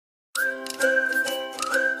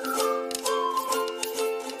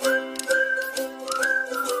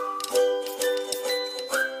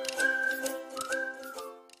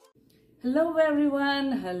Hello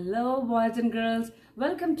everyone, hello boys and girls.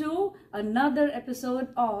 Welcome to another episode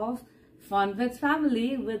of Fun with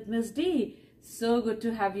Family with Miss D. So good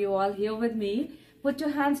to have you all here with me. Put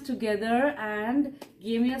your hands together and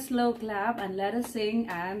give me a slow clap and let us sing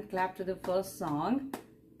and clap to the first song.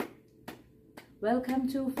 Welcome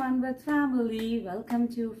to Fun with Family, welcome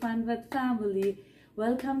to Fun with Family,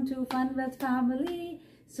 welcome to Fun with Family.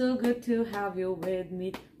 So good to have you with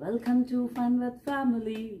me. Welcome to Fun with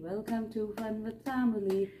Family. Welcome to Fun with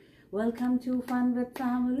Family. Welcome to Fun with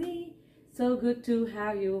Family. So good to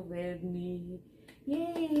have you with me.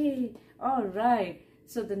 Yay! All right.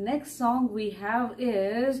 So the next song we have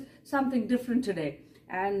is something different today.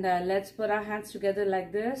 And let's put our hands together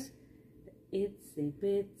like this. Itsy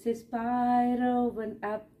bitsy spider went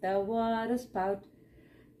up the water spout.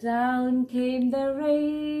 Down came the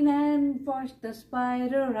rain and washed the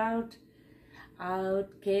spider out.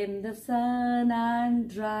 Out came the sun and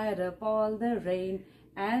dried up all the rain.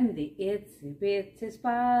 And the itsy bitsy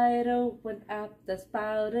spider went up the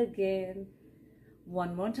spout again.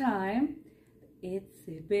 One more time.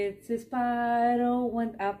 Itsy bitsy spider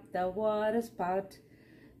went up the water spout.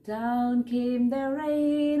 Down came the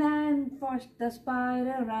rain and washed the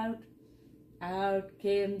spider out. Out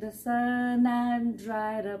came the sun and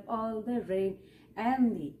dried up all the rain,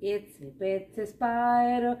 and the itsy bitsy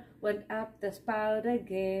spider went up the spout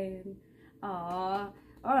again. Ah,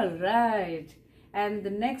 all right. And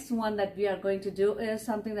the next one that we are going to do is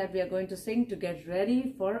something that we are going to sing to get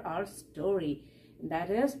ready for our story. And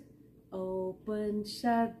that is, open,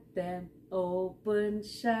 shut them,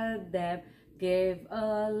 give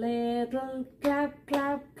a little clap,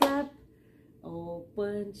 clap, clap.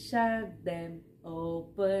 Open, shut them,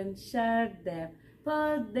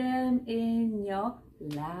 put them in your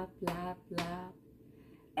lap, lap, lap.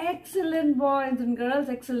 Excellent boys and girls,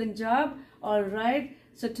 excellent job. All right,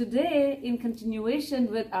 so today in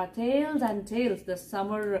continuation with our Tales and Tales, the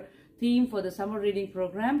summer theme for the summer reading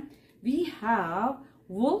program, we have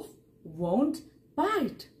Wolf Won't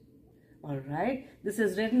Bite. All right, this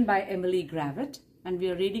is written by Emily Gravett and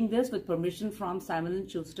we are reading this with permission from Simon &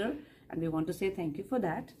 Schuster. And we want to say thank you for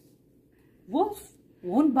that. Wolf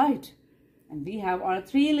won't bite. And we have our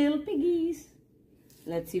three little piggies.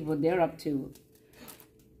 Let's see what they're up to.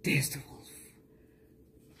 There's the wolf.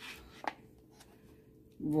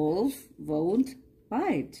 Wolf won't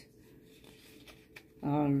bite.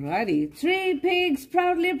 Alrighty. Three pigs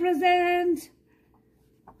proudly present.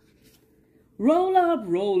 Roll up,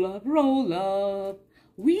 roll up, roll up.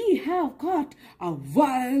 We have caught a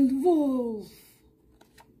wild wolf.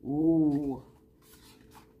 Oh,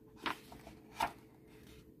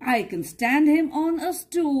 I can stand him on a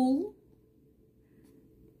stool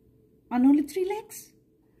on only 3 legs.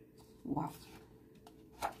 Wow.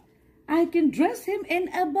 I can dress him in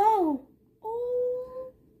a bow.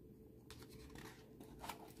 Oh.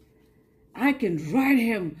 I can ride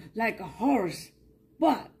him like a horse,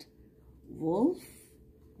 but wolf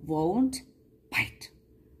won't bite.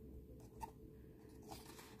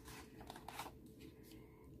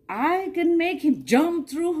 I can make him jump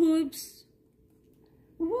through hoops.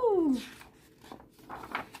 Woo.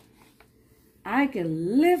 I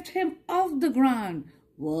can lift him off the ground.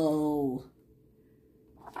 Whoa.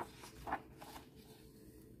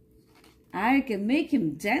 I can make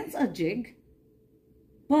him dance a jig,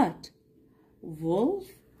 but wolf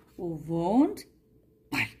won't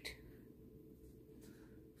bite.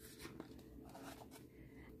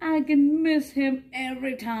 I can miss him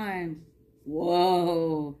every time.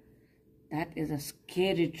 Whoa, that is a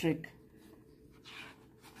scary trick.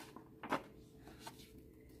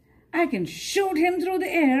 I can shoot him through the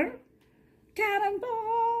air.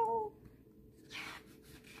 Cannonball.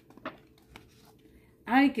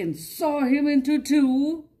 I can saw him into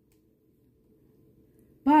 2.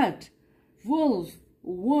 But wolf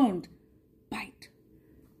won't bite.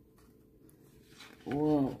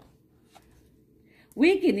 Whoa.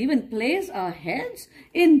 We can even place our heads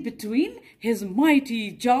in between his mighty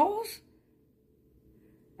jaws.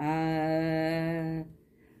 I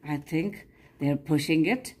think they're pushing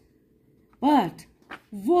it. But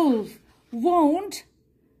wolf won't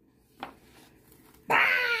bite.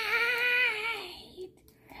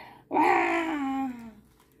 Wow.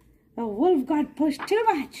 The wolf got pushed too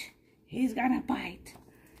much. He's gonna bite.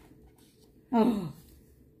 Oh,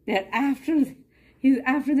 he's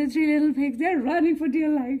after the 3 little pigs. They're running for dear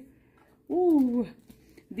life. Ooh,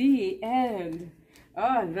 the end.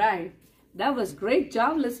 All right. That was great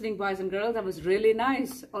job listening, boys and girls. That was really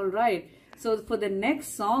nice. All right. So for the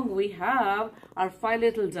next song, we have our 5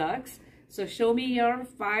 little ducks. So show me your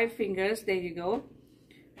 5 fingers. There you go.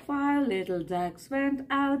 5 little ducks went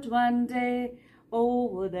out one day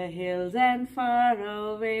over the hills and far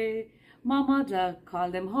away. Mama duck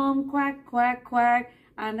called them home, quack, quack, quack,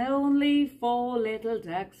 and only 4 little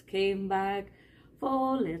ducks came back.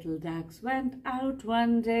 4 little ducks went out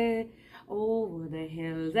one day over the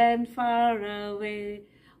hills and far away.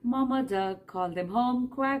 Mama duck called them home,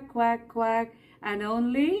 quack, quack, quack, and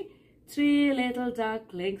only 3 little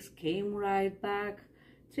ducklings came right back.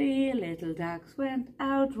 3 little ducks went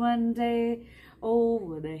out one day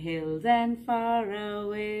over the hills and far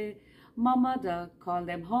away. Mama duck called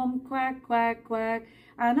them home, quack, quack, quack,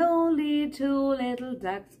 and only 2 little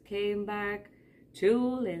ducks came back. 2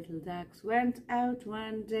 little ducks went out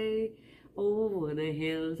one day over the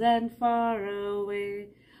hills and far away.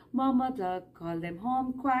 Mama duck called them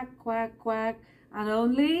home, quack, quack, quack, and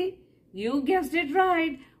only, you guessed it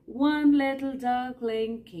right, 1 little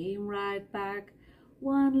duckling came right back.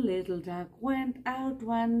 1 little duck went out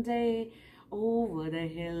one day over the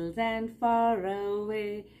hills and far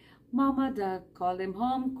away. Mama duck called him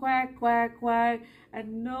home, quack, quack, quack,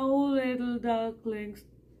 and no little ducklings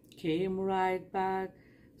came right back.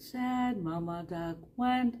 Sad Mama duck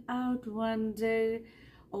went out one day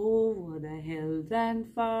over the hills and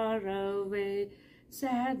far away.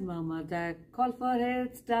 Sad Mama duck called for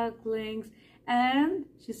its ducklings, and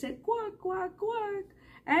she said quack, quack, quack,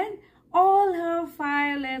 and all her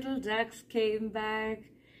 5 little ducks came back.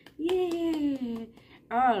 Yay!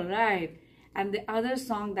 All right. And the other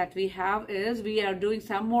song that we have is, we are doing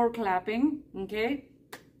some more clapping, okay?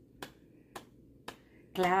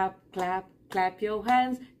 Clap, clap, clap your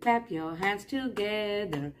hands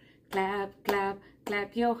together. Clap, clap,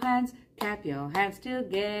 clap your hands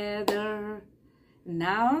together.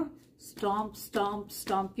 Now, stomp, stomp,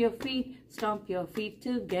 stomp your feet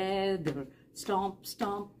together. Stomp,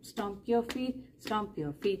 stomp, stomp your feet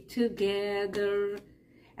together.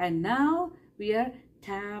 And now we are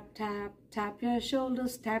tap, tap, tap your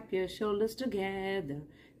shoulders together.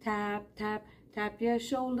 Tap, tap, tap your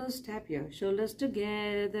shoulders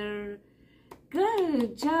together.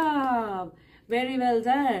 Good job. Very well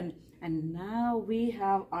done. And now we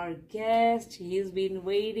have our guest. He's been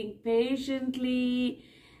waiting patiently.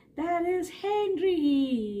 That is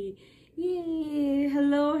Henry. Yay.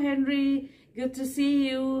 Hello, Henry. Good to see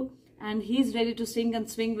you. And he's ready to sing and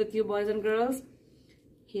swing with you, boys and girls.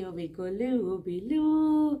 Here we go,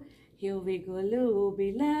 loo-be-loo. Here we go,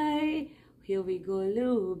 loo-be-lie. Here we go,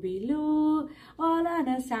 loo-be-loo. All on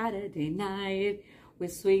a Saturday night. We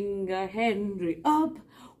swing a Henry up.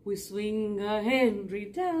 We swing a Henry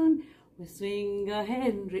down. We swing a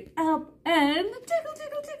Henry up. And tickle,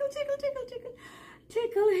 tickle, tickle, tickle, tickle, tickle.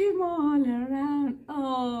 Tickle him all around.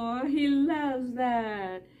 Oh, he loves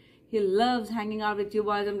that. He loves hanging out with you,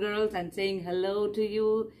 boys and girls, and saying hello to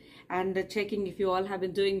you and checking if you all have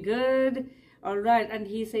been doing good. All right, and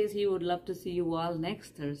he says he would love to see you all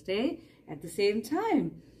next Thursday at the same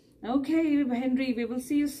time. Okay, Henry, we will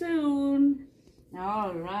see you soon.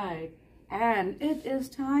 All right, and it is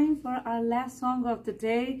time for our last song of the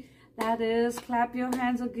day. That is, clap your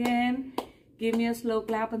hands again. Give me a slow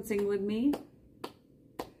clap and sing with me.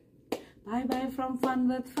 Bye-bye from Fun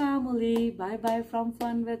with Family. Bye-bye from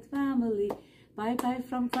Fun with Family. Bye-bye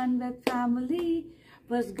from Fun with Family.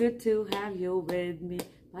 Was good to have you with me.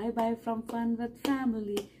 Bye-bye from Fun with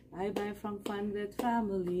Family. Bye-bye from Fun with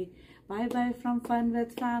Family. Bye-bye from Fun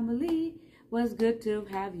with Family. Was good to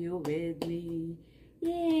have you with me.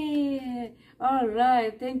 Yeah. All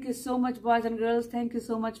right. Thank you so much, boys and girls. Thank you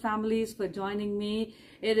so much, families, for joining me.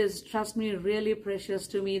 It is, trust me, really precious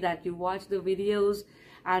to me that you watch the videos.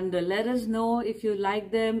 And let us know if you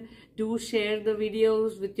like them. Do share the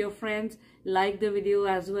videos with your friends. Like the video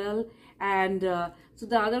as well. And so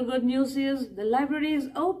the other good news is the library is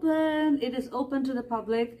open. It is open to the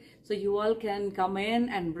public. So you all can come in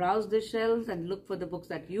and browse the shelves and look for the books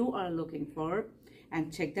that you are looking for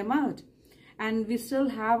and check them out. And we still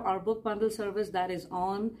have our book bundle service that is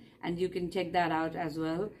on, and you can check that out as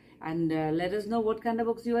well. And let us know what kind of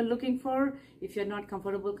books you are looking for. If you're not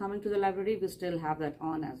comfortable coming to the library, we still have that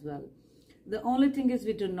on as well. The only thing is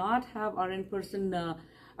we do not have our in-person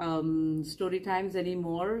story times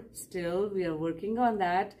anymore. Still, we are working on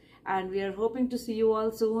that, and we are hoping to see you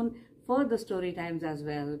all soon for the story times as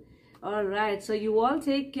well. All right, so you all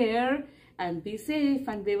take care and be safe,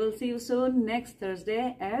 and we will see you soon next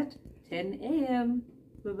Thursday at 10 a.m.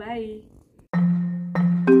 Bye-bye.